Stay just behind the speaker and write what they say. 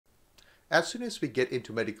As soon as we get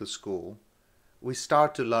into medical school, we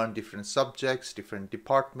start to learn different subjects, different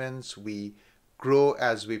departments. We grow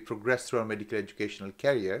as we progress through our medical educational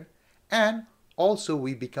career, and also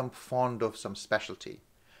we become fond of some specialty.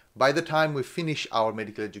 By the time we finish our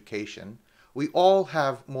medical education, we all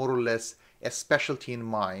have more or less a specialty in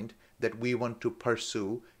mind that we want to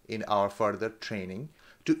pursue in our further training.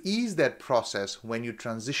 To ease that process when you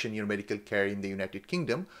transition your medical care in the United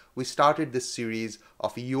Kingdom, we started this series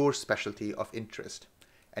of your specialty of interest.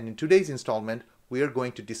 And in today's installment, we are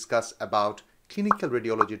going to discuss about clinical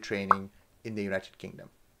radiology training in the United Kingdom.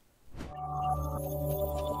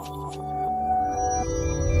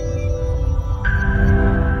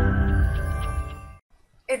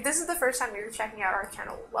 If this is the first time you're checking out our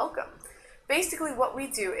channel, welcome. Basically what we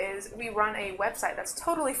do is we run a website that's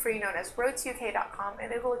totally free known as roadtok.com,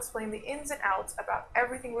 and it will explain the ins and outs about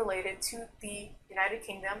everything related to the United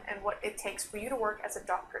Kingdom and what it takes for you to work as a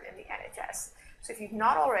doctor in the NHS. So if you've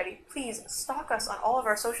not already, please stalk us on all of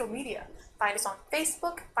our social media. Find us on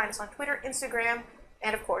Facebook, find us on Twitter, Instagram,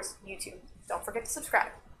 and of course, YouTube. Don't forget to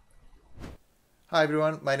subscribe. Hi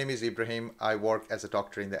everyone, my name is Ibrahim. I work as a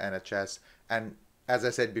doctor in the NHS, and as I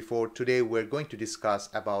said before, today we're going to discuss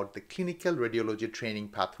about the clinical radiology training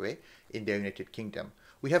pathway in the United Kingdom.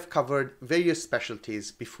 We have covered various specialties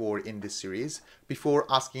before in this series. Before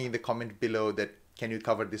asking in the comment below that can you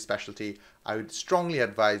cover this specialty, I would strongly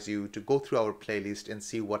advise you to go through our playlist and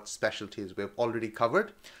see what specialties we've already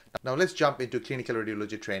covered. Now let's jump into clinical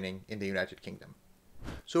radiology training in the United Kingdom.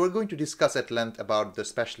 So we're going to discuss at length about the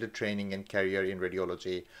specialty training and career in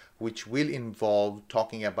radiology, which will involve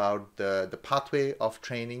talking about the pathway of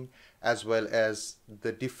training as well as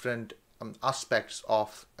the different aspects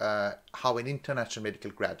of how an international medical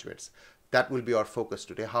graduate, that will be our focus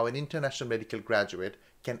today, how an international medical graduate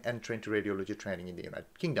can enter into radiology training in the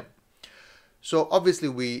United Kingdom. So obviously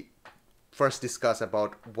we first discuss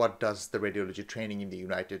about what does the radiology training in the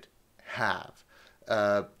United have.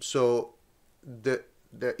 So the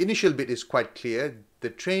initial bit is quite clear. The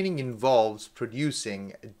training involves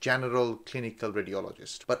producing a general clinical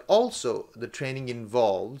radiologist, but also the training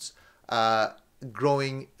involves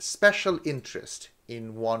growing special interest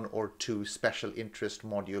in one or two special interest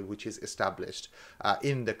module which is established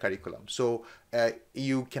in the curriculum. So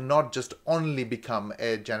you cannot just only become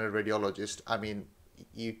a general radiologist. I mean,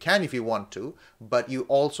 you can if you want to, but you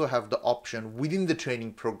also have the option within the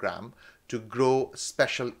training program to grow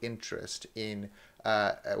special interest in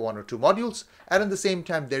one or two modules, and at the same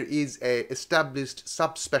time there is a established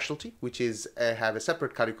subspecialty which is have a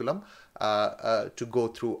separate curriculum to go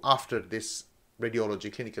through after this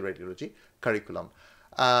radiology, clinical radiology curriculum.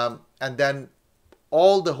 And then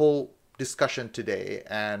all the whole discussion today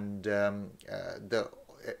and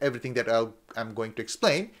everything that I'm going to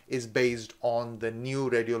explain is based on the new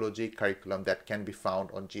radiology curriculum that can be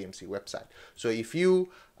found on GMC website. So if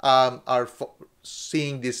you are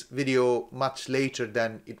seeing this video much later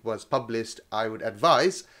than it was published, I would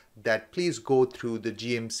advise that please go through the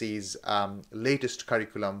GMC's latest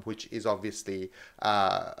curriculum, which is obviously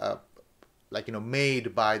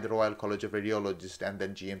made by the Royal College of Radiologists, and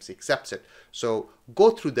then GMC accepts it. So go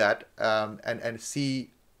through that and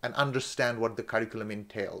see and understand what the curriculum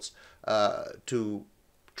entails to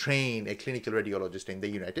train a clinical radiologist in the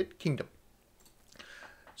United Kingdom.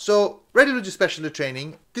 So radiology specialty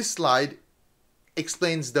training, this slide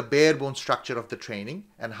explains the bare bone structure of the training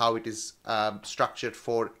and how it is structured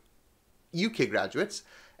for UK graduates,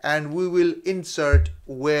 and we will insert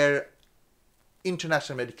where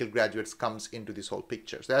international medical graduates comes into this whole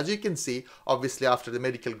picture. So as you can see, obviously after the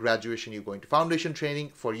medical graduation you go into foundation training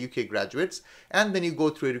for UK graduates, and then you go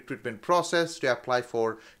through a recruitment process to apply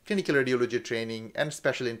for clinical radiology training and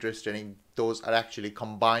special interest training. Those are actually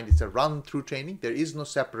combined. It's a run-through training. There is no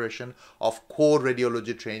separation of core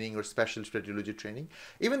radiology training or specialist radiology training.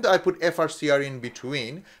 Even though I put FRCR in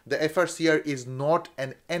between, the FRCR is not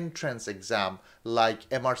an entrance exam like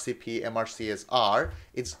MRCP, MRCS are.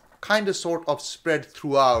 It's kind of sort of spread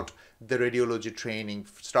throughout the radiology training,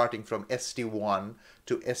 starting from ST1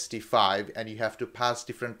 to ST5, and you have to pass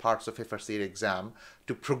different parts of FRCR exam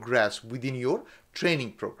to progress within your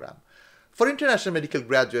training program. For international medical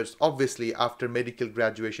graduates, obviously after medical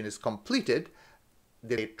graduation is completed,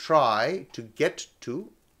 they try to get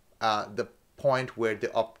to the point where they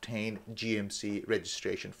obtain GMC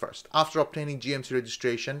registration first. After obtaining GMC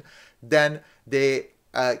registration, then they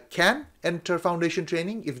can enter foundation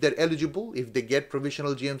training if they're eligible. If they get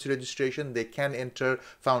provisional GMC registration, they can enter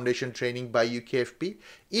foundation training by UKFP.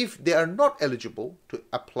 If they are not eligible to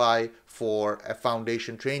apply for a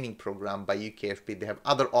foundation training program by UKFP, they have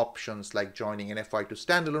other options like joining an FY2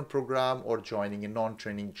 standalone program or joining a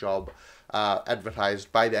non-training job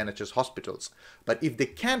advertised by the NHS hospitals. But if they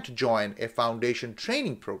can't join a foundation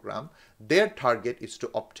training program, their target is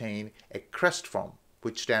to obtain a CREST form,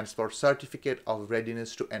 which stands for Certificate of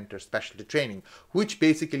Readiness to Enter Specialty Training, which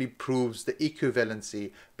basically proves the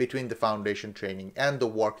equivalency between the foundation training and the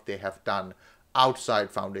work they have done outside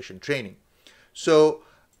foundation training. So,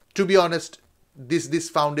 to be honest, this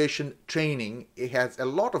foundation training, it has a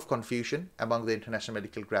lot of confusion among the international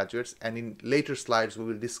medical graduates, and in later slides we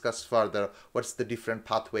will discuss further what's the different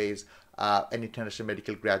pathways an international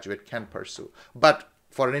medical graduate can pursue. But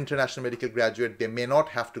for an international medical graduate, they may not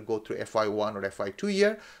have to go through FY1 or FY2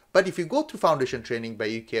 year, but if you go through foundation training by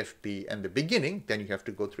UKFP in the beginning, then you have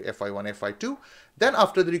to go through FY1, FY2. Then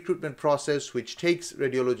after the recruitment process, which takes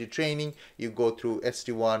radiology training, you go through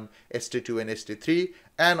ST1, ST2 and ST3,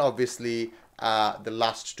 and obviously the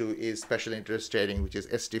last two is special interest training, which is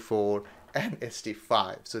ST4 and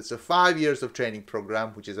ST5. So it's a 5 years of training program,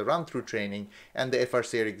 which is a run-through training, and the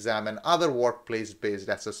FRCR exam and other workplace-based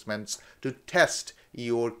assessments to test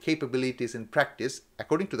your capabilities in practice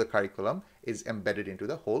according to the curriculum is embedded into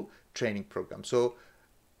the whole training program. So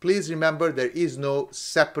please remember, there is no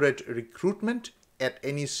separate recruitment at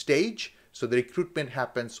any stage. So the recruitment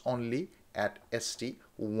happens only at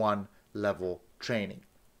ST1 level training.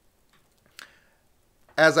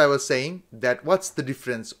 As I was saying, that what's the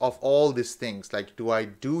difference of all these things? Like, do I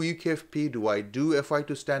do UKFP? Do I do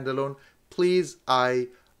FY2 standalone? Please, I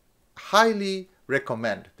highly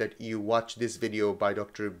recommend that you watch this video by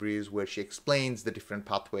Dr. Ibrahim, where she explains the different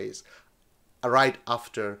pathways right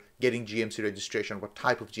after getting GMC registration, what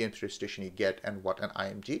type of GMC registration you get and what an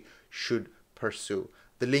IMG should pursue.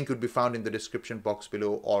 The link would be found in the description box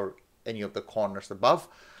below or any of the corners above.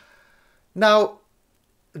 Now,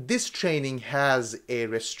 this training has a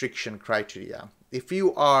restriction criteria. If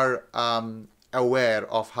you are aware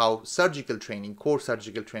of how surgical training, core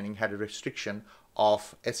surgical training had a restriction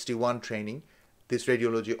of ST1 training, this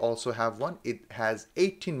radiology also have one. It has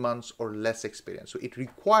 18 months or less experience. So it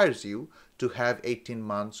requires you to have 18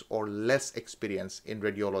 months or less experience in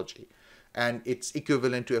radiology. And it's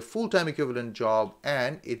equivalent to a full-time equivalent job,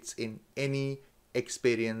 and it's in any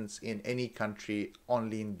experience in any country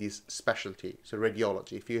only in this specialty. So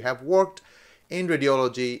radiology. If you have worked in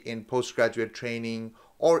radiology in postgraduate training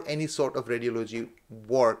or any sort of radiology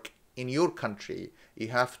work in your country, you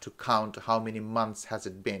have to count how many months has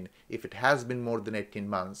it been. If it has been more than 18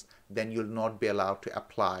 months, then you'll not be allowed to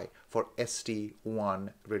apply for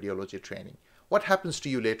ST1 radiology training. What happens to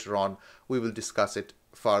you later on, we will discuss it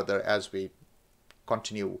further as we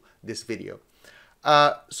continue this video.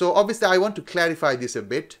 So obviously I want to clarify this a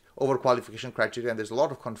bit, overqualification criteria, and there's a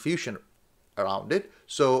lot of confusion around it.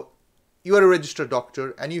 So you are a registered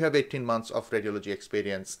doctor and you have 18 months of radiology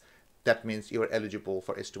experience. That means you are eligible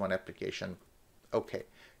for ST1 application. Okay.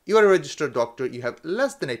 You are a registered doctor, you have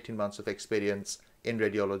less than 18 months of experience in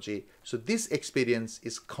radiology. So this experience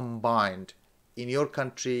is combined in your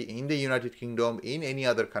country, in the United Kingdom, in any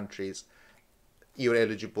other countries. You're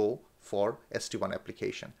eligible for ST1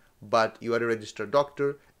 application. But you are a registered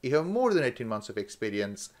doctor, you have more than 18 months of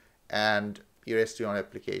experience, and your ST1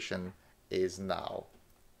 application is now,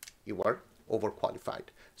 you are overqualified.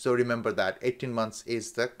 So remember that 18 months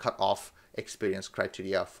is the cut-off experience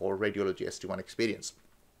criteria for radiology ST1 experience.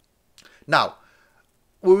 Now,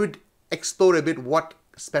 we would explore a bit what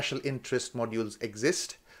special interest modules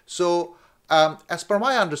exist. So as per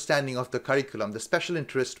my understanding of the curriculum, the special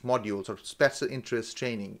interest modules or special interest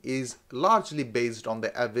training is largely based on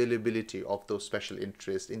the availability of those special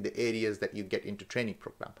interests in the areas that you get into training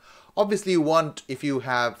program. Obviously, you want, if you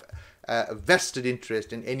have a vested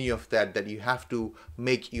interest in any of that, that you have to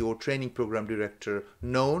make your training program director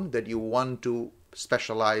known that you want to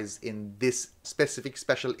specialize in this specific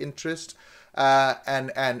special interest,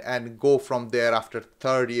 and go from there. After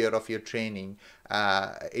third year of your training,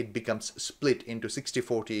 it becomes split into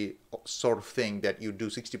 60-40 sort of thing, that you do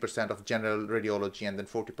 60% of general radiology and then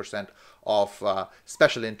 40% of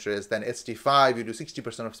special interest. Then ST5, you do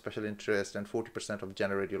 60% of special interest and 40% of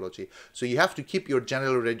general radiology. So you have to keep your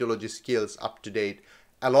general radiology skills up to date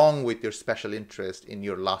along with your special interest in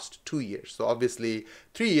your last 2 years. So obviously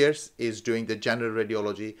 3 years is doing the general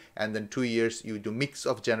radiology, and then 2 years you do mix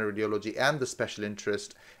of general radiology and the special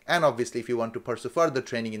interest. And obviously if you want to pursue further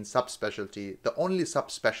training in subspecialty, the only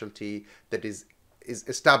subspecialty that is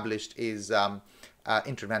established is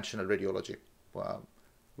interventional radiology.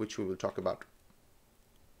 which we will talk about.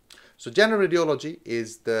 So general radiology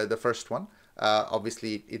is the first one.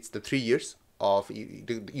 Obviously, it's the 3 years of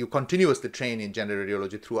you continuously train in general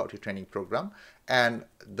radiology throughout your training program. And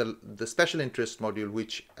the special interest module,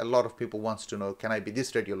 which a lot of people wants to know, can I be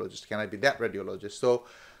this radiologist? Can I be that radiologist? So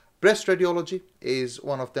breast radiology is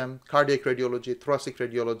one of them, cardiac radiology, thoracic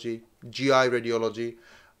radiology, GI radiology,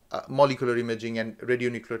 molecular imaging and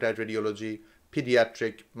radionucleotide radiology,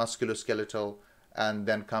 pediatric, musculoskeletal, and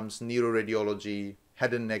then comes neuroradiology,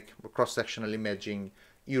 head and neck, cross-sectional imaging,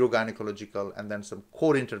 urogynecological, and then some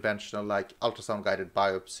core interventional like ultrasound guided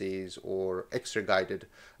biopsies or X-ray guided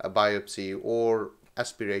biopsy or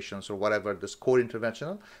aspirations or whatever, this core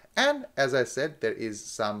interventional. And as I said, there is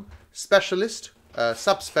some specialist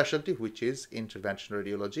subspecialty, which is interventional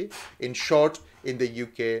radiology. In short, in the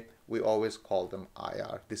UK, we always call them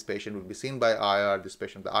IR. This patient will be seen by IR. This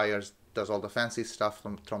patient, the IR does all the fancy stuff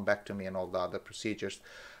from thrombectomy and all the other procedures.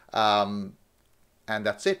 And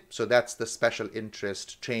that's it. So that's the special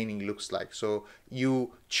interest training looks like. So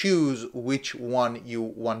you choose which one you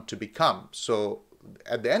want to become. So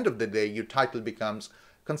at the end of the day, your title becomes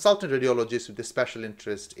consultant radiologist with a special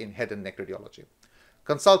interest in head and neck radiology,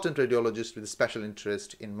 consultant radiologist with a special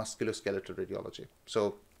interest in musculoskeletal radiology.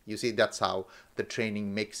 So you see, that's how the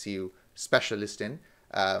training makes you specialist in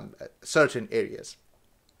certain areas.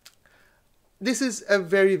 This is a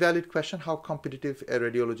very valid question, how competitive a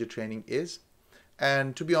radiology training is.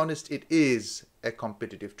 And to be honest, it is a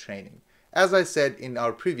competitive training. As I said in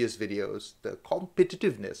our previous videos, the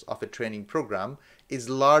competitiveness of a training program is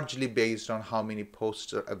largely based on how many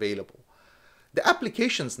posts are available. The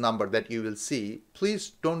applications number that you will see,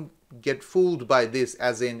 please don't get fooled by this,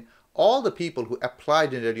 as in all the people who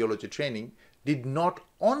applied in radiology training did not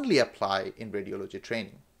only apply in radiology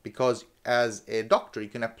training, because as a doctor you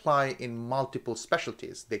can apply in multiple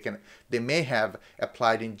specialties. They may have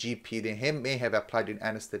applied in GP, they may have applied in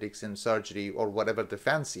anesthetics and surgery or whatever they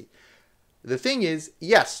fancy. The thing is,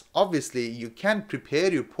 yes, obviously you can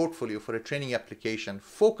prepare your portfolio for a training application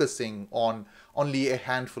focusing on only a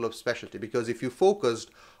handful of specialty, because if you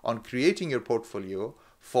focused on creating your portfolio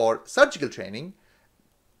for surgical training,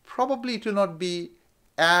 probably it will not be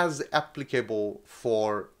as applicable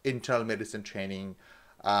for internal medicine training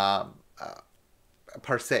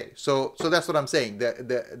per se. So that's what I'm saying.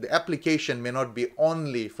 The application may not be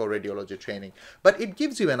only for radiology training, but it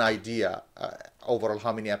gives you an idea overall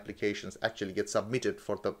how many applications actually get submitted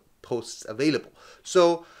for the posts available.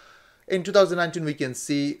 So in 2019, we can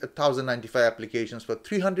see 1,095 applications for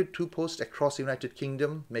 302 posts across the United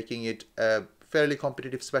Kingdom, making it a fairly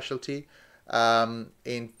competitive specialty. In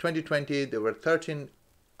 2020, there were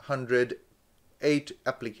 1,308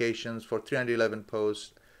 applications for 311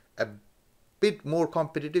 posts, a bit more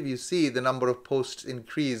competitive. You see the number of posts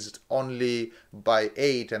increased only by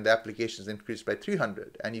 8 and the applications increased by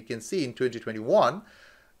 300. And you can see in 2021,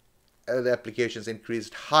 the applications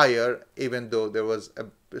increased higher, even though there was a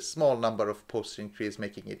small number of posts increase,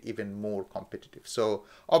 making it even more competitive. So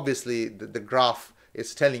obviously the graph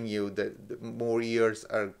is telling you that the more years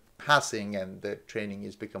are passing and the training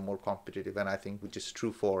is become more competitive, and I think which is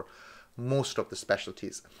true for most of the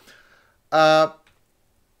specialties.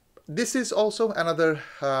 This is also another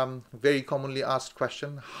very commonly asked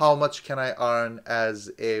question: how much can I earn as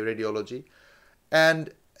a radiology?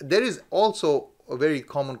 And there is also a very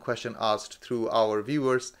common question asked through our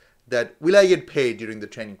viewers, that will I get paid during the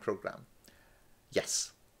training program?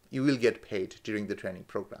 Yes, you will get paid during the training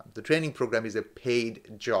program. The training program is a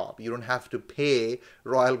paid job. You don't have to pay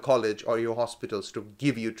Royal College or your hospitals to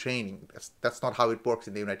give you training. That's not how it works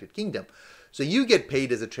in the United Kingdom. So you get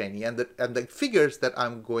paid as a trainee, and the figures that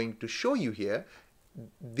I'm going to show you here,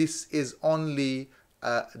 this is only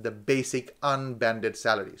the basic unbanded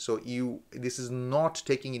salary. So this is not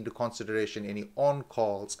taking into consideration any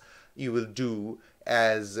on-calls you will do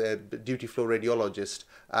as a duty floor radiologist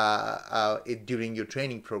during your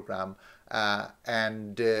training program,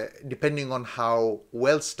 and depending on how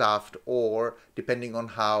well staffed, or depending on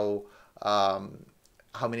how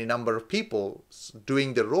many number of people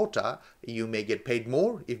doing the rota, you may get paid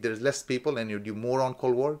more if there's less people and you do more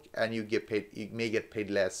on-call work, and you may get paid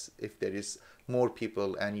less if there is more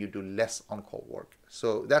people and you do less on-call work.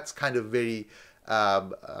 So that's kind of very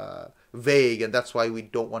vague, and that's why we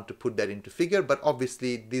don't want to put that into figure. But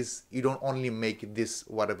obviously this, you don't only make this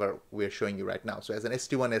whatever we're showing you right now. So as an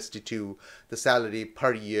ST1, ST2, the salary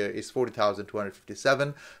per year is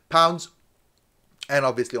 £40,257, And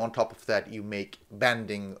obviously on top of that, you make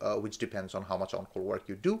banding, which depends on how much on-call work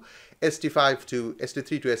you do. ST3 to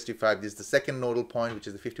ST5, this is the second nodal point, which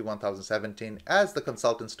is the 51,017. As the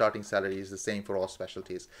consultant starting salary is the same for all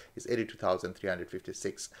specialties, is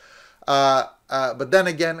 82,356. But then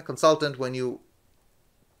again, consultant, when you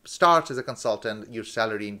start as a consultant, your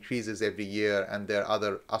salary increases every year, and there are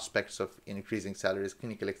other aspects of increasing salaries,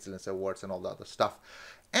 clinical excellence awards, and all the other stuff.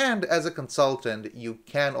 And as a consultant, you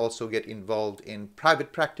can also get involved in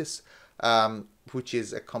private practice, which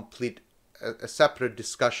is a separate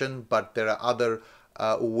discussion, but there are other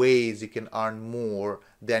ways you can earn more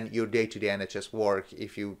than your day-to-day NHS work.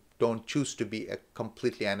 If you don't choose to be a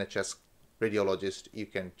completely NHS radiologist, you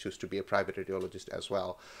can choose to be a private radiologist as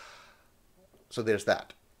well. So there's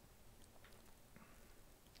that.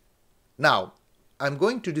 Now, I'm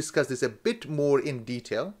going to discuss this a bit more in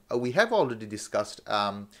detail. We have already discussed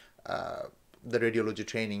the radiology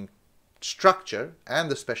training structure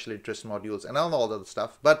and the special interest modules and all the other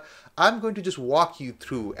stuff, but I'm going to just walk you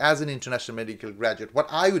through, as an international medical graduate, what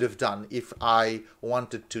I would have done if I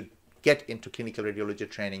wanted to get into clinical radiology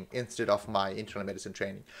training instead of my internal medicine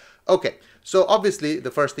training. Okay, so obviously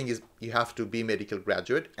the first thing is you have to be medical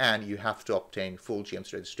graduate and you have to obtain full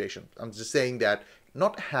GMC registration. I'm just saying that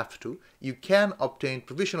not have to, you can obtain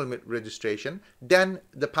provisional registration, then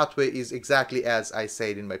the pathway is exactly as I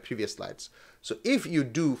said in my previous slides. So if you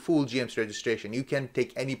do full GMC registration, you can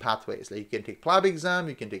take any pathways, like you can take PLAB exam,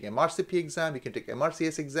 you can take MRCP exam, you can take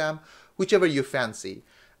MRCS exam, whichever you fancy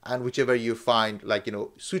and whichever you find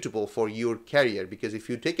suitable for your career. Because if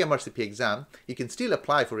you take MRCP exam, you can still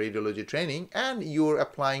apply for radiology training, and your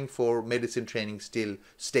applying for medicine training still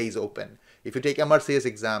stays open. If you take MRCS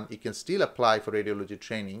exam, you can still apply for radiology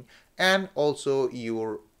training, and also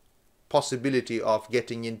your possibility of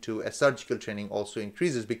getting into a surgical training also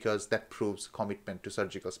increases, because that proves commitment to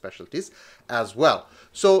surgical specialties as well.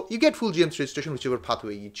 So you get full GMC registration, whichever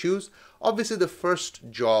pathway you choose. Obviously, the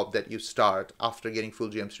first job that you start after getting full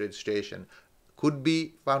GMC registration could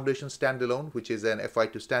be foundation standalone, which is an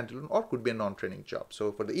FY2 standalone, or could be a non-training job.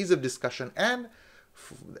 So for the ease of discussion, and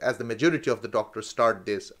as the majority of the doctors start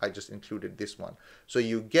this, I just included this one. So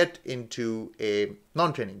you get into a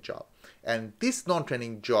non-training job, and this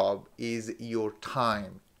non-training job is your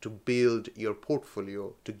time to build your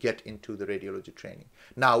portfolio to get into the radiology training.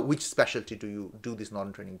 Now, which specialty do you do this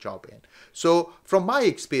non-training job in? So from my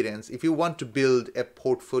experience, if you want to build a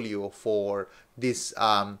portfolio for this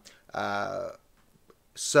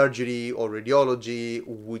surgery or radiology,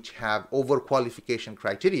 which have overqualification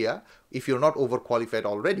criteria, if you're not overqualified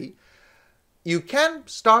already, you can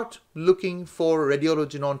start looking for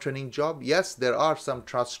radiology non-training job. Yes, there are some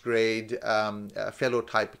trust grade fellow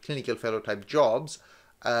type, clinical fellow type jobs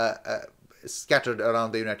scattered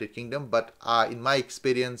around the United Kingdom, but in my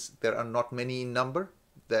experience, there are not many in number.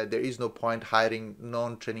 There is no point hiring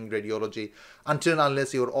non-training radiology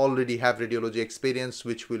unless you already have radiology experience,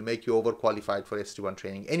 which will make you overqualified for ST1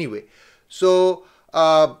 training anyway. So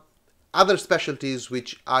other specialties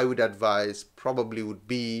which I would advise probably would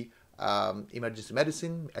be emergency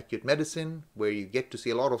medicine, acute medicine, where you get to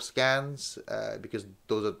see a lot of scans because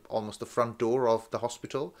those are almost the front door of the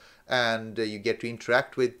hospital, and you get to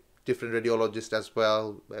interact with different radiologists as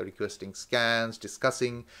well, requesting scans,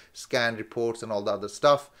 discussing scan reports and all the other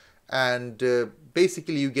stuff. And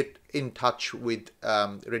basically you get in touch with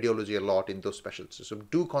radiology a lot in those specialties. So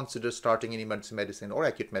do consider starting in emergency medicine or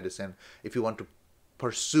acute medicine if you want to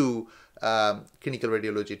pursue clinical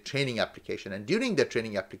radiology training application. And during that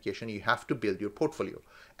training application, you have to build your portfolio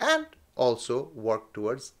and also work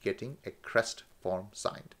towards getting a CREST form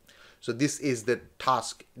signed. So this is the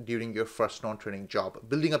task during your first non-training job,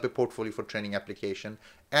 building up a portfolio for training application,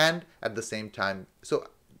 and at the same time, so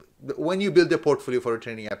when you build a portfolio for a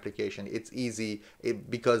training application, it's easy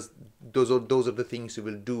because those are the things you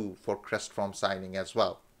will do for CREST form signing as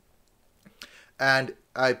well. And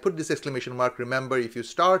I put this exclamation mark. Remember, if you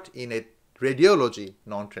start in a radiology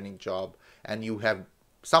non-training job and you have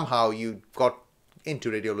somehow you got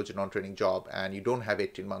into radiology non-training job and you don't have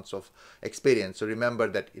 18 months of experience, so remember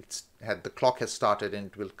that the clock has started and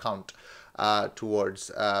it will count towards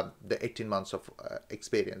the 18 months of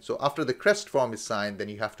experience. So after the CREST form is signed, then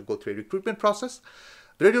you have to go through a recruitment process.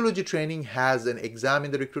 Radiology training has an exam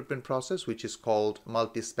in the recruitment process, which is called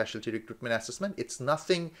multi-specialty recruitment assessment. It's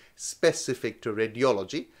nothing specific to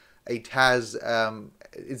radiology. It has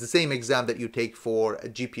it's the same exam that you take for a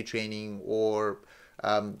GP training or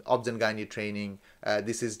obs and gynae training.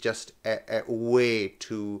 This is just a way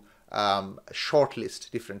to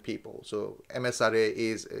shortlist different people. So MSRA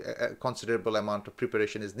is a considerable amount of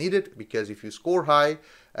preparation is needed, because if you score high,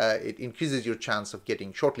 it increases your chance of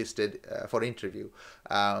getting shortlisted for interview.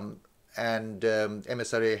 MSRA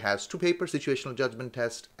has 2 papers, situational judgment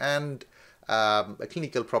test and a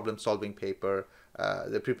clinical problem solving paper.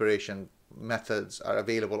 The preparation methods are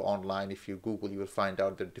available online. If you Google, you will find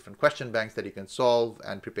out the different question banks that you can solve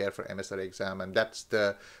and prepare for MSRA exam. And that's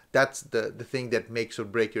the thing that makes or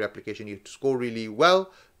break your application. You have to score really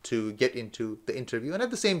well to get into the interview. And at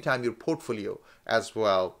the same time, your portfolio as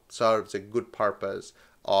well serves a good purpose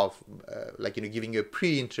of giving you a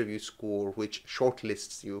pre-interview score which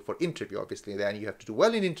shortlists you for interview. Obviously, then you have to do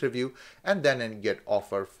well in interview and then get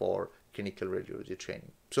offer for clinical radiology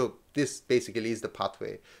training. So this basically is the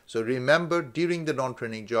pathway. So remember, during the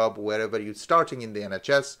non-training job, wherever you're starting in the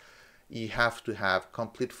NHS, you have to have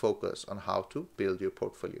complete focus on how to build your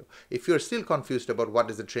portfolio. If you're still confused about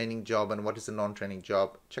what is a training job and what is a non-training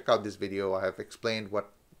job, check out this video. I have explained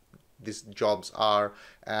what these jobs are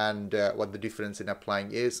and what the difference in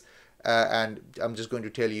applying is. And I'm just going to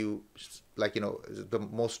tell you, the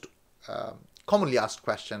most commonly asked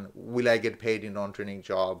question: will I get paid in non-training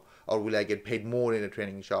job, or will I get paid more in a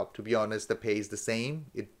training job? To be honest, the pay is the same.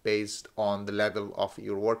 It's based on the level of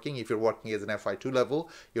you're working. If you're working as an FI2 level,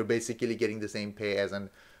 you're basically getting the same pay as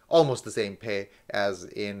almost the same pay as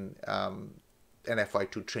in an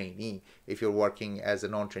FI2 trainee. If you're working as a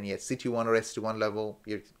non-trainee at CT1 or ST1 level,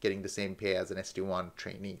 you're getting the same pay as an ST1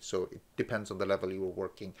 trainee. So it depends on the level you are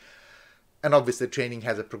working. And obviously training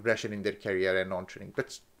has a progression in their career and non-training.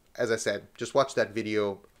 But as I said, just watch that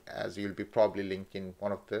video, as you'll be probably linked in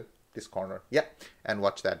one of this corner. Yeah, and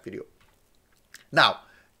watch that video. Now,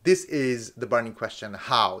 this is the burning question: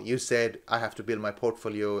 how? You said I have to build my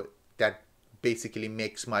portfolio that basically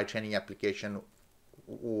makes my training application.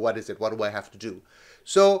 What is it? What do I have to do?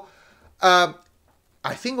 So I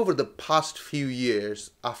think over the past few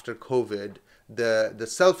years after COVID, the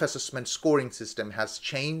self-assessment scoring system has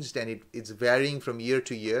changed, and it's varying from year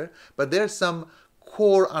to year. But there's some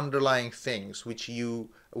core underlying things which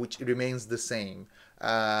remains the same.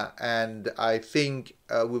 And I think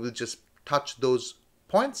we will just touch those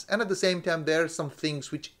points. And at the same time, there are some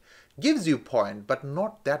things which gives you point, but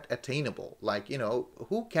not that attainable. Like,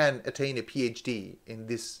 who can attain a PhD in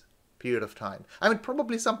this period of time? I mean,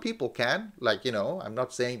 probably some people can, I'm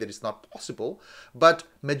not saying that it's not possible, but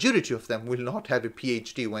majority of them will not have a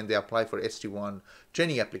PhD when they apply for ST1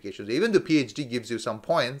 training applications. Even the PhD gives you some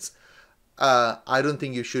points. I don't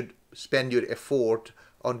think you should spend your effort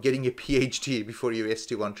on getting a PhD before your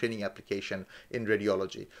ST1 training application in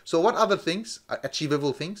radiology. So what other things,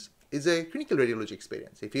 achievable things, is a clinical radiology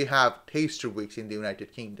experience. If you have taster weeks in the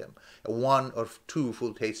United Kingdom, 1 or 2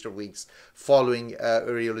 full taster weeks following a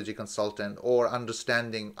radiology consultant, or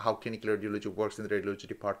understanding how clinical radiology works in the radiology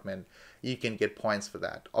department, you can get points for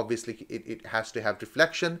that. Obviously, it has to have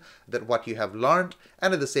reflection that what you have learned,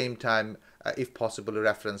 and at the same time, if possible, a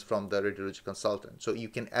reference from the radiology consultant. So you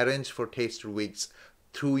can arrange for taster weeks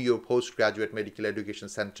through your postgraduate medical education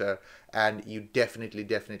center, and you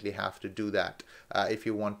definitely have to do that if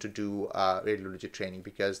you want to do radiology training,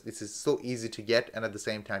 because this is so easy to get, and at the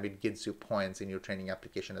same time it gives you points in your training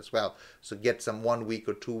application as well. So get some 1 week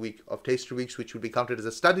or 2 week of taster weeks, which will be counted as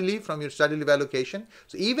a study leave from your study leave allocation.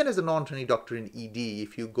 So even as a non-trainee doctor in ED,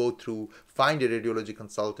 if you go through, find a radiology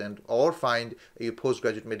consultant or find a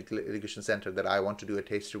postgraduate medical education center that I want to do a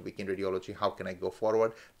taster week in radiology, how can I go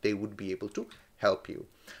forward, they would be able to help you.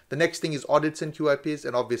 The next thing is audits and QIPs,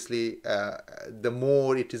 and obviously the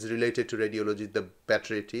more it is related to radiology, the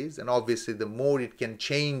better it is, and obviously the more it can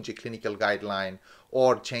change a clinical guideline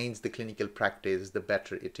or change the clinical practice, the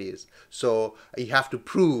better it is. So you have to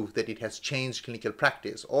prove that it has changed clinical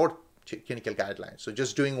practice or clinical guidelines. So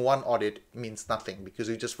just doing one audit means nothing, because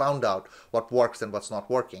you just found out what works and what's not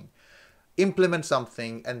working. Implement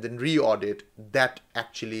something and then re-audit. That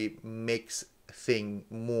actually makes thing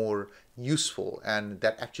more useful, and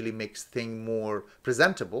that actually makes thing more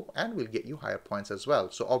presentable and will get you higher points as well.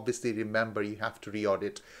 So obviously, remember, you have to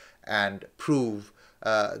re-audit and prove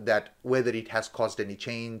that whether it has caused any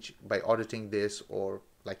change by auditing this, or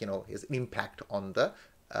is an impact on the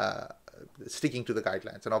sticking to the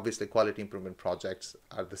guidelines. And obviously quality improvement projects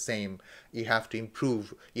are the same. You have to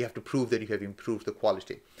improve, you have to prove that you have improved the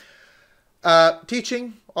quality.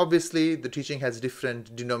 Teaching, obviously the teaching has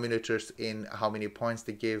different denominators in how many points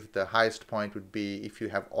they give. The highest point would be if you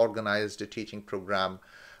have organized a teaching program.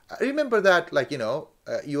 Remember that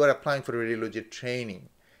you are applying for radiology training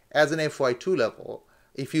as an FY2 level.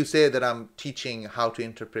 If you say that I'm teaching how to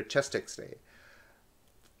interpret chest x-ray,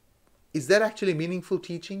 is that actually meaningful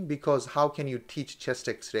teaching? Because how can you teach chest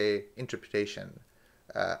X-ray interpretation?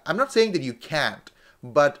 I'm not saying that you can't,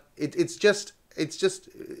 but it's just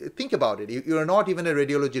think about it. You're not even a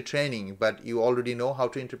radiology training, but you already know how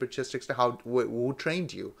to interpret chest X-ray. Who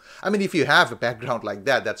trained you? I mean, if you have a background like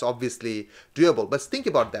that, that's obviously doable. But think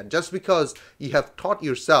about that. Just because you have taught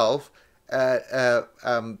yourself,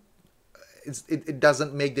 it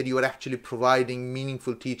doesn't make that you are actually providing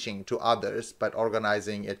meaningful teaching to others, but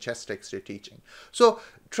organizing a chest X-ray teaching. So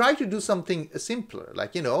try to do something simpler,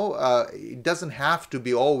 like, it doesn't have to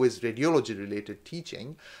be always radiology related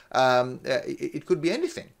teaching. It could be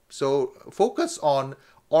anything. So focus on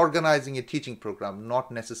organizing a teaching program, not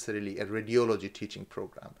necessarily a radiology teaching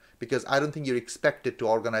program, because I don't think you're expected to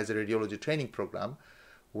organize a radiology training program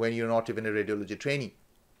when you're not even a radiology trainee.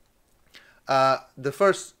 The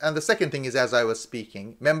first and the second thing is, as I was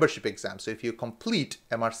speaking, membership exam. So if you complete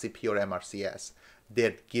MRCP or MRCS,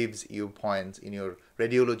 that gives you points in your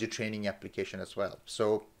radiology training application as well.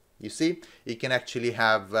 So you see, you can actually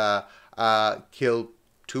have kill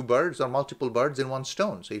two birds or multiple birds in one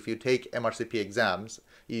stone. So if you take MRCP exams,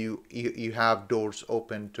 you have doors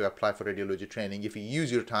open to apply for radiology training if you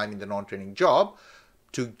use your time in the non-training job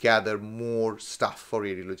to gather more stuff for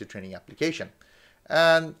radiology training application.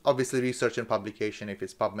 And obviously research and publication, if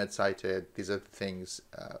it's PubMed cited, these are things,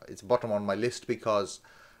 it's bottom on my list because,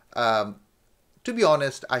 to be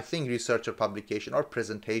honest, I think research or publication or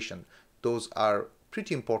presentation, those are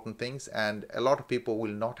pretty important things, and a lot of people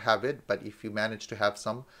will not have it, but if you manage to have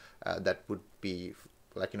some, that would be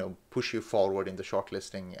like, push you forward in the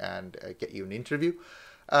shortlisting and get you an interview.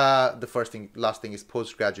 The last thing is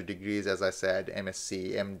postgraduate degrees, as I said,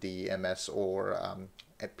 MSc, MD, MS, or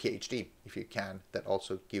a PhD, if you can. That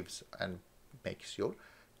also gives and makes your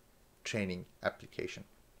training application.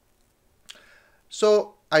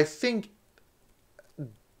 So I think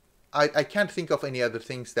I can't think of any other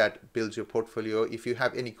things that builds your portfolio. If you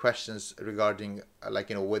have any questions regarding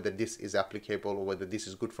whether this is applicable or whether this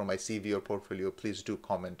is good for my CV or portfolio, please do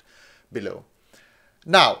comment below.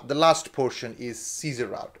 Now, the last portion is Caesar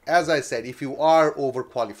route. As I said, if you are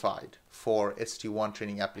overqualified for ST1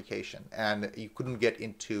 training application and you couldn't get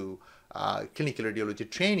into clinical radiology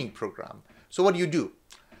training program, so what do you do?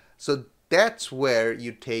 So that's where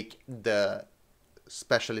you take the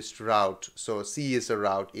specialist route. So CESR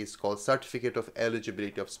route is called Certificate of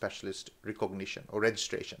Eligibility of Specialist Recognition or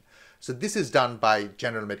Registration. So this is done by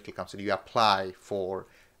General Medical Council. You apply for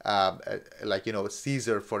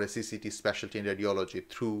CESR for a CCT specialty in radiology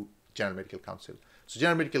through General Medical Council. So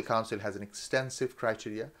General Medical Council has an extensive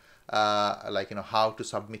criteria, how to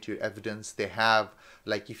submit your evidence. They have,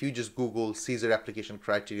 if you just Google CESR application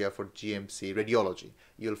criteria for GMC radiology,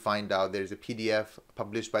 you'll find out there is a PDF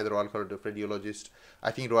published by the Royal College of Radiologists. I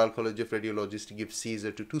think Royal College of Radiologists gives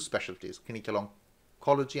CESR to two specialties, clinical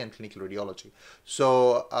oncology and clinical radiology.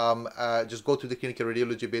 So just go through the clinical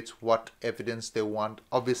radiology bits, what evidence they want.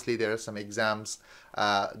 Obviously, there are some exams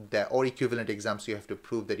or equivalent exams you have to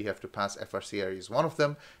prove that you have to pass. FRCR is one of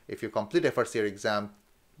them. If you complete FRCR exam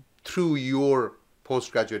through your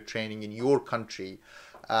postgraduate training in your country,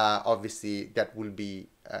 obviously that will be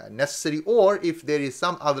necessary. Or if there is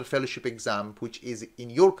some other fellowship exam which is in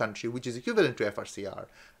your country, which is equivalent to FRCR,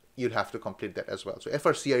 you'll have to complete that as well. So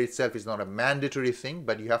FRCR itself is not a mandatory thing,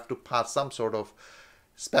 but you have to pass some sort of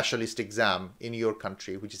specialist exam in your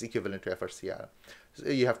country, which is equivalent to FRCR. So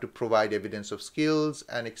you have to provide evidence of skills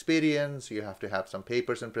and experience. You have to have some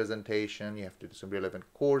papers and presentation. You have to do some relevant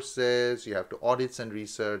courses. You have to audits and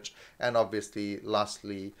research. And obviously,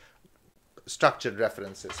 lastly, structured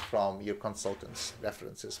references from your consultants,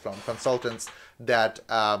 that,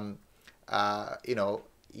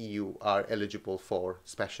 you are eligible for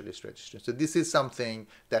specialist registration. So this is something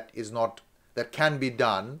that can be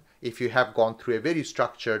done if you have gone through a very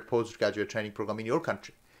structured postgraduate training program in your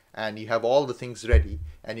country and you have all the things ready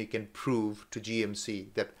and you can prove to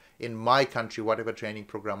GMC that in my country, whatever training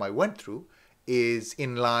program I went through is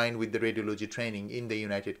in line with the radiology training in the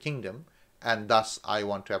United Kingdom, and thus I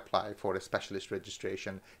want to apply for a specialist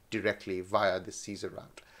registration directly via the CESR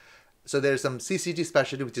route. So there's some CCT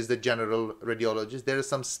specialty, which is the general radiologist. There is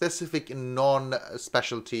some specific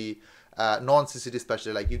non-specialty, non-CCT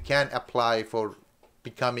specialty, like you can apply for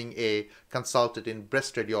becoming a consultant in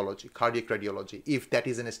breast radiology, cardiac radiology, if that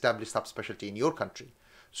is an established subspecialty in your country.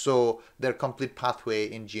 So their complete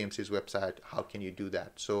pathway in GMC's website, how can you do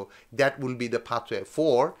that? So that will be the pathway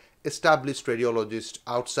for established radiologist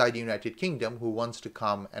outside the United Kingdom who wants to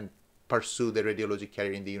come and pursue the radiology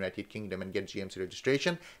career in the United Kingdom and get GMC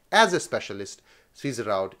registration as a specialist. CESR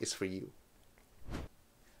route is for you.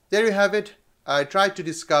 There you have it. I tried to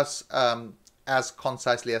discuss as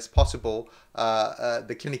concisely as possible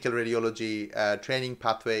the clinical radiology training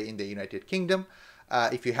pathway in the United Kingdom.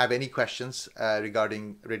 If you have any questions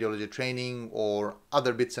regarding radiology training or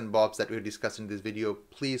other bits and bobs that we've discussed in this video,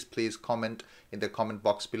 please comment in the comment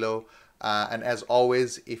box below. And as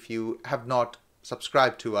always, if you have not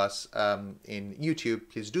subscribed to us in YouTube,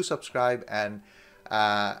 please do subscribe and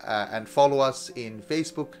follow us in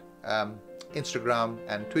Facebook, Instagram,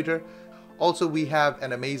 and Twitter. Also, we have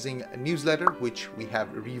an amazing newsletter which we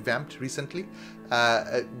have revamped recently.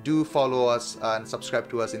 Do follow us and subscribe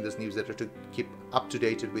to us in this newsletter to keep up to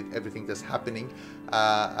date with everything that's happening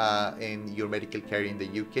in your medical care in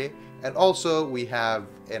the UK. And also, we have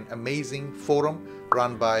an amazing forum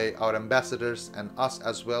run by our ambassadors and us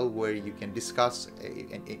as well, where you can discuss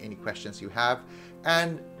any questions you have.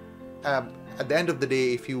 And at the end of the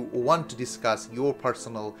day, if you want to discuss your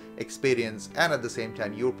personal experience and at the same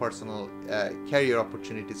time your personal career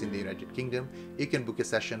opportunities in the United Kingdom, you can book a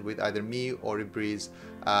session with either me or Ibrahim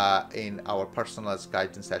in our personalized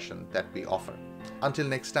guidance session that we offer. Until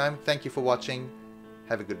next time, thank you for watching.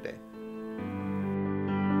 Have a good day.